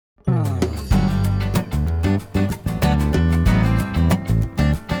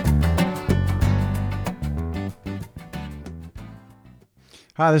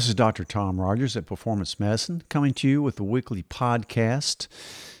Hi, this is Dr. Tom Rogers at Performance Medicine, coming to you with a weekly podcast.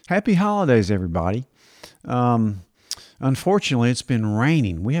 Happy holidays, everybody. Um, Unfortunately, it's been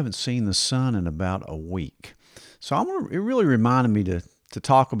raining. We haven't seen the sun in about a week. It really reminded me to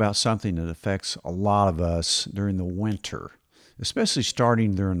talk about something that affects a lot of us during the winter, especially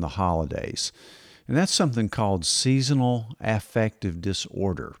starting during the holidays. And that's something called seasonal affective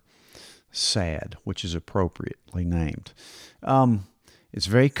disorder, SAD, which is appropriately named. Um, it's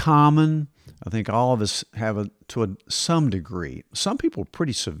very common. I think all of us have it to some degree. Some people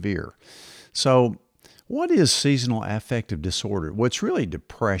pretty severe. So, what is seasonal affective disorder? Well, it's really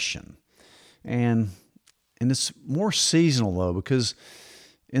depression, and it's more seasonal though because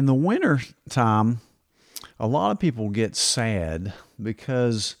in the winter time, a lot of people get sad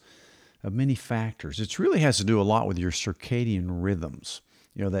because of many factors. It really has to do a lot with your circadian rhythms.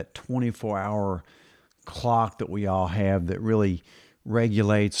 You know, that 24-hour clock that we all have that really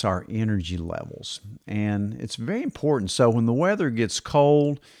regulates our energy levels. And it's very important. So when the weather gets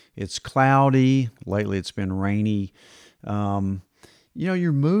cold, it's cloudy, lately it's been rainy, um,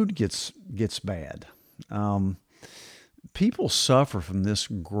 your mood gets bad. Um, People suffer from this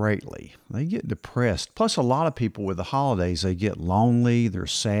greatly. They get depressed. Plus, a lot of people with the holidays, they get lonely, they're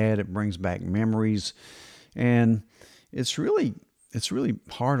sad, it brings back memories. And it's really it's really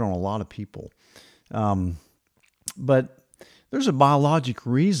hard on a lot of people. Um, but there's a biologic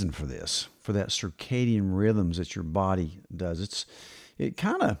reason for this, for that circadian rhythms that your body does. It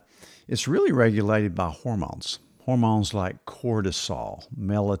kind of it's really regulated by hormones. Hormones like cortisol,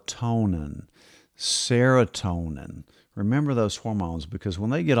 melatonin, serotonin. Remember those hormones because when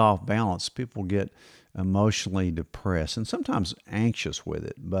they get off balance, people get emotionally depressed and sometimes anxious with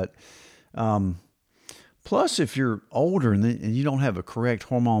it. But plus, if you're older and you don't have a correct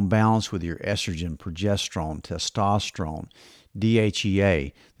hormone balance with your estrogen, progesterone, testosterone,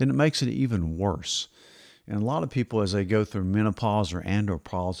 DHEA, then it makes it even worse. And a lot of people, as they go through menopause or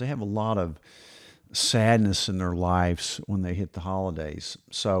andropause, they have a lot of sadness in their lives when they hit the holidays.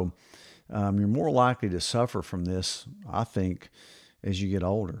 So you're more likely to suffer from this, I think, as you get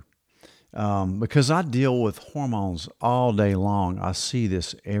older. Because I deal with hormones all day long, I see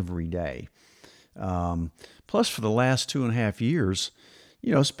this every day. Plus, for the last 2.5 years,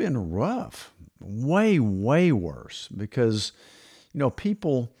 it's been rough, way, way worse because,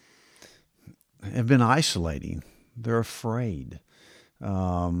 people have been isolating. They're afraid.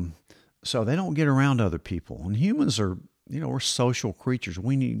 Um, so they don't get around other people. And humans are, we're social creatures.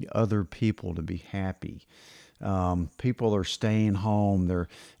 We need other people to be happy. People are staying home. Their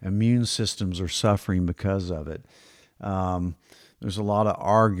immune systems are suffering because of it. Um, there's a lot of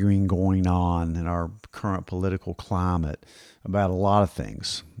arguing going on in our current political climate about a lot of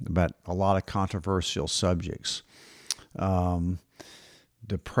things, about a lot of controversial subjects. Um,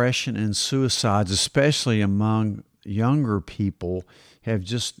 Depression and suicides, especially among younger people, have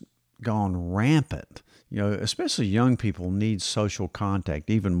just gone rampant. Especially young people need social contact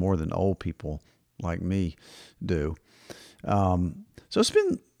even more than old people like me do. So it's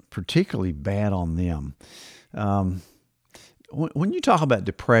been particularly bad on them. Um, when you talk about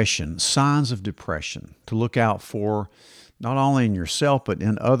depression, signs of depression to look out for, not only in yourself but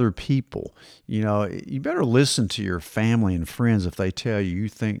in other people, you better listen to your family and friends if they tell you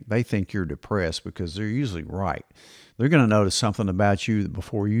they think you're depressed because they're usually right. They're going to notice something about you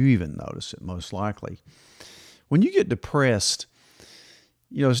before you even notice it, most likely. When you get depressed,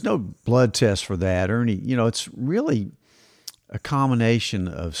 there's no blood test for that or any, it's really a combination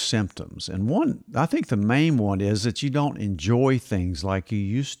of symptoms. And I think the main one is that you don't enjoy things like you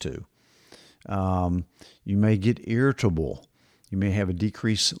used to. You may get irritable. You may have a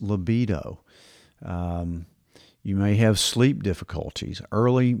decreased libido. You may have sleep difficulties.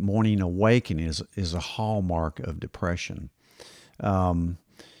 Early morning awakening is a hallmark of depression. You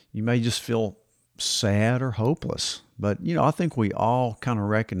may just feel sad or hopeless. But, I think we all kind of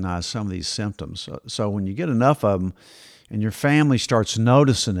recognize some of these symptoms. So when you get enough of them and your family starts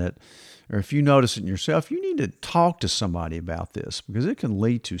noticing it, or if you notice it in yourself, you need to talk to somebody about this because it can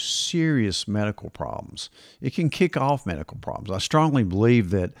lead to serious medical problems. It can kick off medical problems. I strongly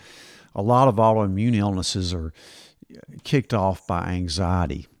believe that a lot of autoimmune illnesses are kicked off by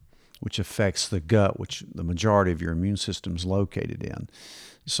anxiety, which affects the gut, which the majority of your immune system is located in.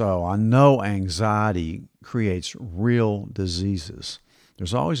 So I know anxiety creates real diseases.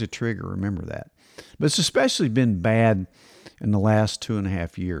 There's always a trigger, remember that. But it's especially been bad in the last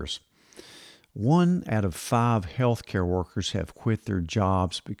 2.5 years. 1 out of 5 healthcare workers have quit their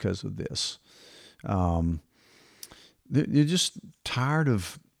jobs because of this. They're just tired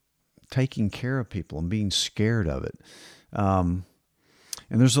of taking care of people and being scared of it.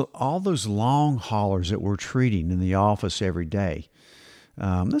 And there's all those long haulers that we're treating in the office every day.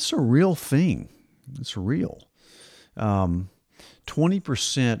 That's a real thing. It's real.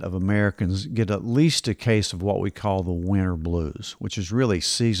 20% of Americans get at least a case of what we call the winter blues, which is really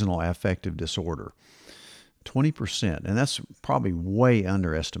seasonal affective disorder. 20%, and that's probably way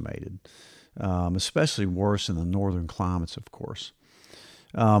underestimated, especially worse in the northern climates, of course.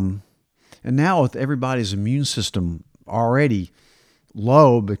 And now with everybody's immune system already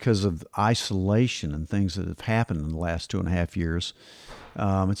low because of isolation and things that have happened in the last 2.5 years,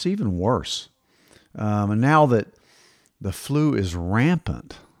 it's even worse. And now that the flu is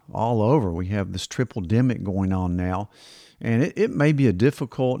rampant all over, we have this triple demic going on now, and it may be a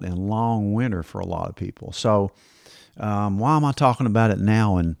difficult and long winter for a lot of people. So why am I talking about it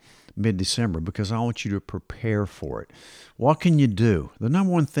now in mid-December? Because I want you to prepare for it. What can you do? The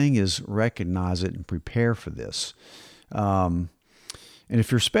number one thing is recognize it and prepare for this. And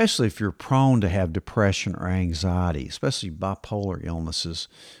especially if you're prone to have depression or anxiety, especially bipolar illnesses,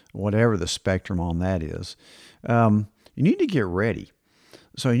 whatever the spectrum on that is, you need to get ready.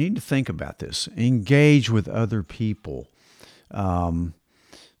 So you need to think about this. Engage with other people.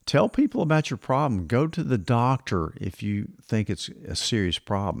 Tell people about your problem. Go to the doctor if you think it's a serious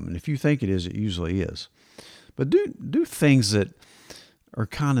problem. And if you think it is, it usually is. But do things that are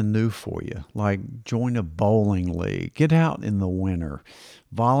kind of new for you, like join a bowling league, get out in the winter,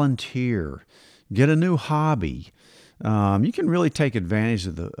 volunteer, get a new hobby. You can really take advantage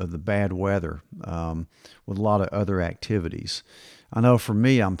of the bad weather with a lot of other activities. I know for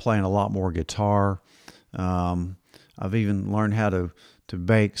me, I'm playing a lot more guitar. I've even learned how to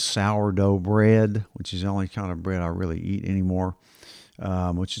bake sourdough bread, which is the only kind of bread I really eat anymore,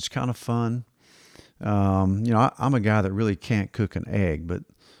 which is kind of fun. I'm a guy that really can't cook an egg, but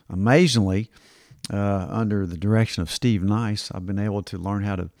amazingly, under the direction of Steve Nice, I've been able to learn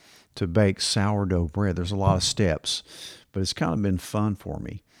how to bake sourdough bread. There's a lot of steps, but it's kind of been fun for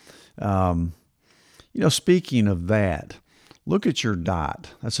me. Speaking of that, look at your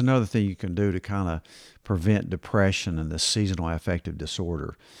diet. That's another thing you can do to kind of prevent depression and this seasonal affective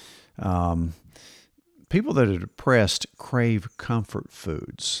disorder. People that are depressed crave comfort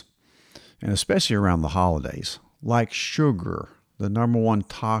foods, and especially around the holidays, like sugar, the number one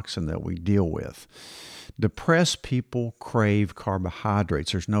toxin that we deal with. Depressed people crave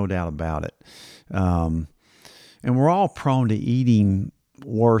carbohydrates. There's no doubt about it. And we're all prone to eating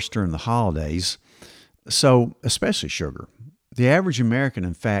worse during the holidays, so especially sugar. The average American,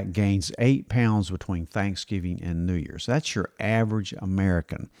 in fact, gains 8 pounds between Thanksgiving and New Year's. That's your average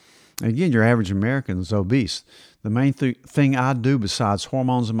American. And again, your average American is obese. The main thing I do besides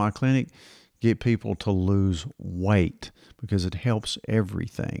hormones in my clinic, get people to lose weight because it helps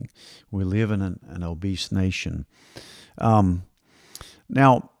everything. We live in an obese nation. Now,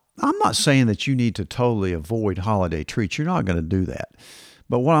 I'm not saying that you need to totally avoid holiday treats. You're not going to do that.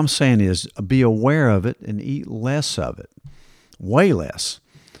 But what I'm saying is be aware of it and eat less of it, way less.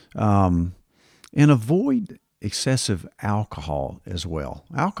 And avoid excessive alcohol as well.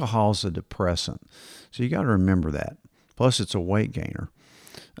 Alcohol is a depressant, so you got to remember that. Plus, it's a weight gainer.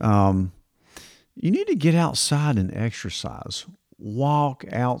 You need to get outside and exercise. Walk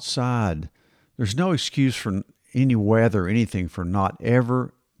outside. There's no excuse for any weather or anything for not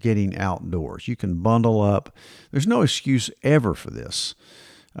ever getting outdoors. You can bundle up. There's no excuse ever for this.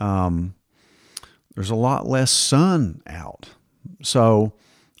 There's a lot less sun out. So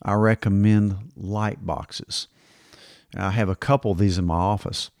I recommend light boxes. I have a couple of these in my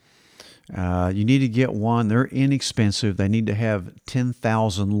office. You need to get one. They're inexpensive. They need to have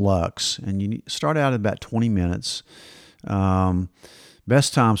 10,000 lux, and you start out at about 20 minutes.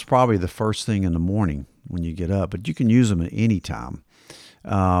 Best time's probably the first thing in the morning when you get up, but you can use them at any time.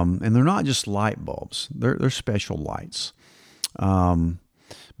 And they're not just light bulbs. They're special lights.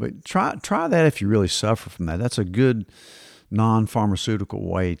 But try that if you really suffer from that. That's a good non-pharmaceutical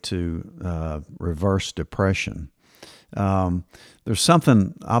way to reverse depression. There's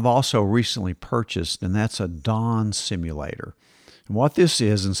something I've also recently purchased, and that's a dawn simulator. And what this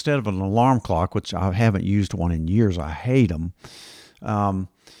is, instead of an alarm clock, which I haven't used one in years, I hate them.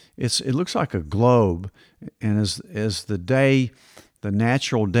 It looks like a globe, and as the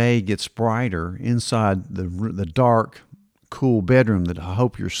natural day gets brighter inside the dark, cool bedroom that I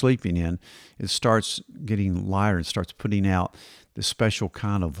hope you're sleeping in, it starts getting lighter. It starts putting out this special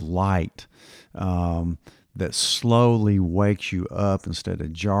kind of light that slowly wakes you up instead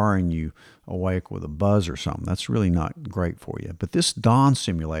of jarring you awake with a buzz or something. That's really not great for you. But this dawn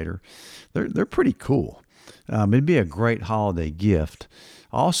simulator, they're pretty cool. It'd be a great holiday gift.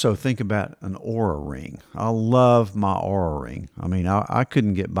 Also, think about an Aura ring. I love my Aura ring. I mean, I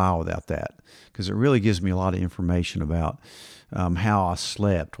couldn't get by without that because it really gives me a lot of information about how I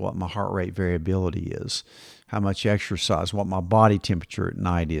slept, what my heart rate variability is, how much exercise, what my body temperature at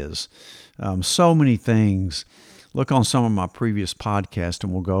night is. So many things. Look on some of my previous podcasts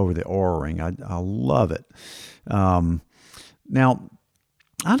and we'll go over the Aura ring. I love it. Now,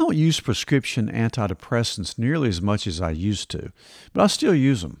 I don't use prescription antidepressants nearly as much as I used to, but I still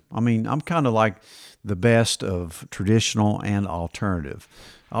use them. I mean, I'm kind of like the best of traditional and alternative.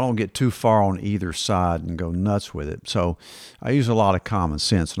 I don't get too far on either side and go nuts with it. So I use a lot of common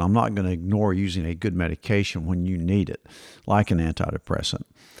sense, and I'm not going to ignore using a good medication when you need it, like an antidepressant.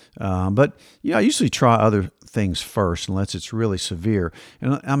 But I usually try other things first unless it's really severe.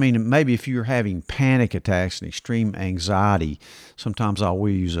 And I mean, maybe if you're having panic attacks and extreme anxiety, sometimes I will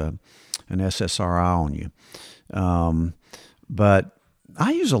use an SSRI on you. But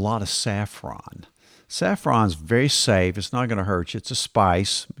I use a lot of saffron. Saffron's very safe. It's not going to hurt you. It's a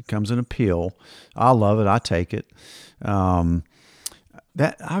spice. It comes in a pill. I love it. I take it.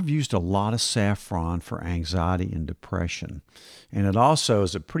 That I've used a lot of saffron for anxiety and depression, and it also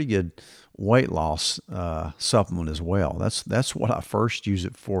is a pretty good weight loss supplement as well. That's what I first used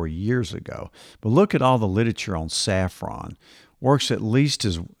it for years ago. But look at all the literature on saffron. Works at least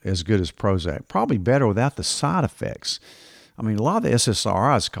as good as Prozac. Probably better without the side effects. I mean, a lot of the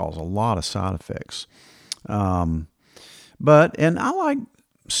SSRIs cause a lot of side effects. And I like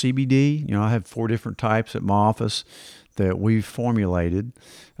CBD. I have 4 different types at my office that we've formulated.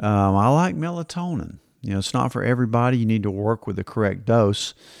 I like melatonin. It's not for everybody. You need to work with the correct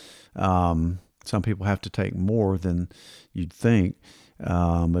dose. Some people have to take more than you'd think,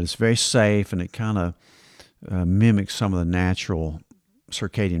 but it's very safe and it kind of mimics some of the natural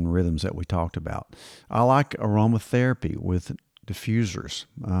circadian rhythms that we talked about. I like aromatherapy with diffusers.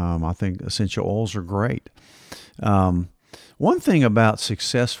 I think essential oils are great. One thing about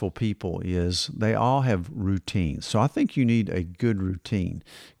successful people is they all have routines. So I think you need a good routine.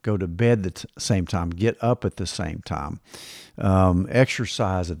 Go to bed at the same time, get up at the same time,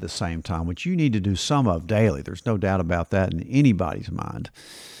 exercise at the same time, which you need to do some of daily. There's no doubt about that in anybody's mind.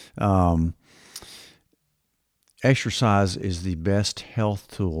 Exercise is the best health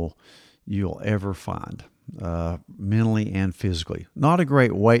tool you'll ever find. Mentally and physically. Not a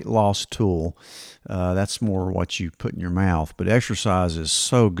great weight loss tool. That's more what you put in your mouth. But exercise is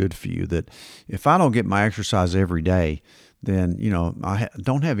so good for you that if I don't get my exercise every day, then, I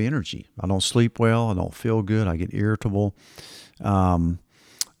don't have energy. I don't sleep well. I don't feel good. I get irritable.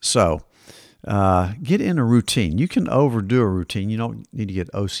 So get in a routine. You can overdo a routine. You don't need to get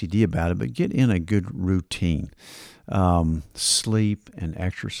OCD about it, but get in a good routine. Sleep and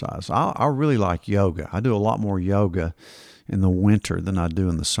exercise. I really like yoga. I do a lot more yoga in the winter than I do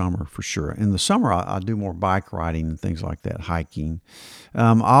in the summer, for sure. In the summer, I do more bike riding and things like that, hiking.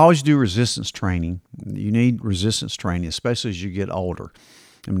 I always do resistance training. You need resistance training, especially as you get older.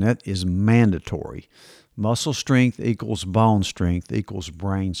 I mean, that is mandatory. Muscle strength equals bone strength equals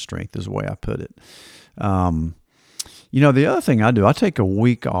brain strength is the way I put it. The other thing I do, I take a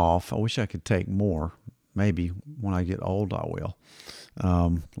week off. I wish I could take more. Maybe when I get old, I will.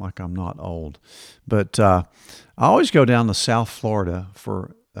 Like I'm not old. But I always go down to South Florida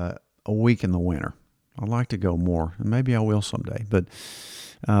for a week in the winter. I'd like to go more, and maybe I will someday. But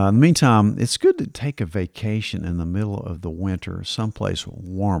in the meantime, it's good to take a vacation in the middle of the winter, someplace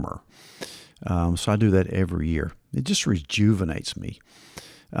warmer. So I do that every year. It just rejuvenates me.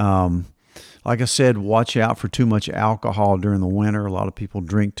 Like I said, watch out for too much alcohol during the winter. A lot of people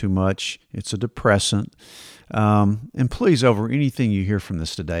drink too much. It's a depressant. And please, over anything you hear from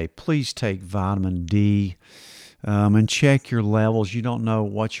this today, please take vitamin D and check your levels. You don't know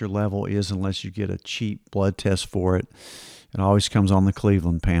what your level is unless you get a cheap blood test for it. It always comes on the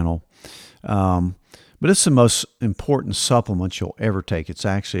Cleveland panel. But it's the most important supplement you'll ever take. It's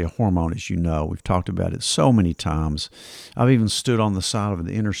actually a hormone, as you know. We've talked about it so many times. I've even stood on the side of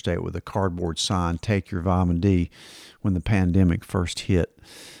the interstate with a cardboard sign, "Take your vitamin D," when the pandemic first hit.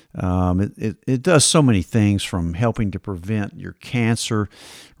 It does so many things, from helping to prevent your cancer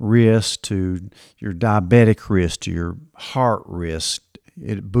risk to your diabetic risk to your heart risk.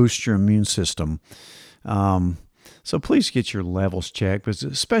 It boosts your immune system. So please get your levels checked, because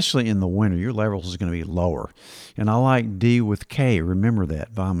especially in the winter, your levels are going to be lower. And I like D with K. Remember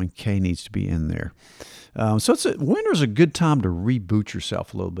that. Vitamin K needs to be in there. So winter's a good time to reboot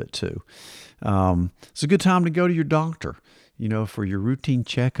yourself a little bit too. It's a good time to go to your doctor, for your routine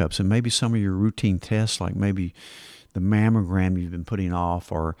checkups and maybe some of your routine tests, like maybe the mammogram you've been putting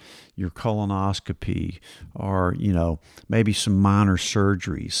off, or your colonoscopy, or maybe some minor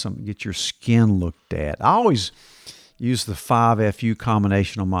surgeries, get your skin looked at. I always use the 5FU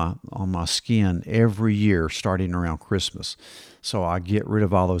combination on my skin every year starting around Christmas. So I get rid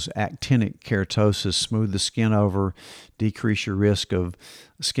of all those actinic keratosis, smooth the skin over, decrease your risk of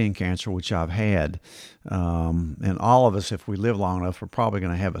skin cancer, which I've had. And all of us, if we live long enough, we're probably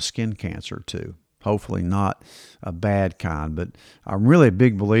going to have a skin cancer too. Hopefully not a bad kind, but I'm really a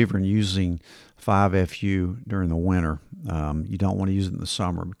big believer in using 5FU during the winter. You don't want to use it in the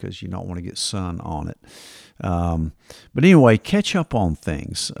summer because you don't want to get sun on it. But anyway, catch up on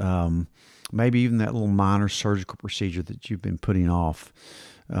things. Maybe even that little minor surgical procedure that you've been putting off.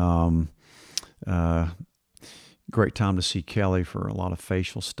 Great time to see Kelly for a lot of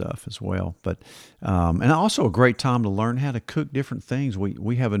facial stuff as well. But and also a great time to learn how to cook different things.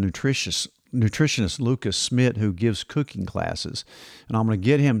 We have a nutritionist, Lucas Smith, who gives cooking classes, and I'm going to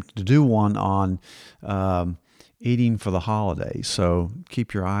get him to do one on eating for the holidays. So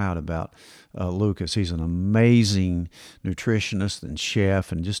keep your eye out about Lucas. He's an amazing nutritionist and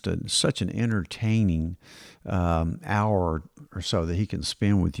chef, and just such an entertaining hour or so that he can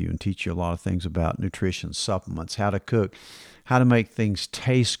spend with you and teach you a lot of things about nutrition, supplements, how to cook, how to make things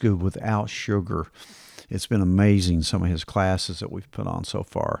taste good without sugar. It's been amazing, some of his classes that we've put on so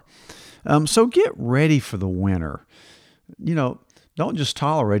far. So get ready for the winter. Don't just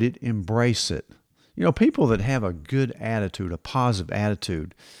tolerate it, embrace it. People that have a good attitude, a positive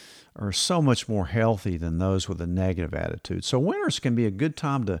attitude, are so much more healthy than those with a negative attitude. So winters can be a good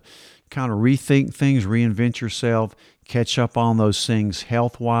time to kind of rethink things, reinvent yourself, catch up on those things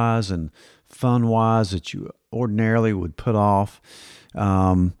health-wise and fun-wise that you ordinarily would put off.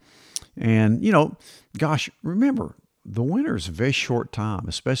 Gosh, remember, the winter is a very short time,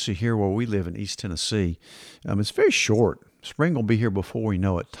 especially here where we live in East Tennessee. It's very short. Spring will be here before we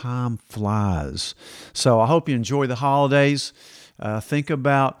know it. Time flies. So I hope you enjoy the holidays. Think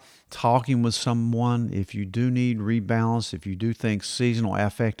about talking with someone if you do need rebalance, if you do think seasonal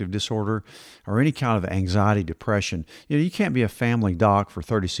affective disorder or any kind of anxiety, depression. You can't be a family doc for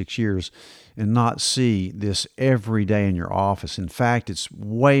 36 years and not see this every day in your office. In fact, it's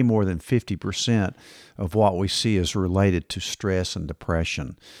way more than 50% of what we see is related to stress and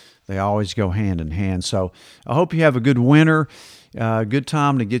depression. They always go hand in hand. So I hope you have a good winter, good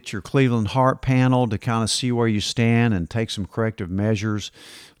time to get your Cleveland Heart panel to kind of see where you stand and take some corrective measures.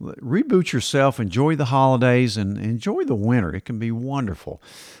 Reboot yourself, enjoy the holidays, and enjoy the winter. It can be wonderful.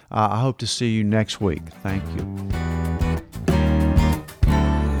 I hope to see you next week. Thank you.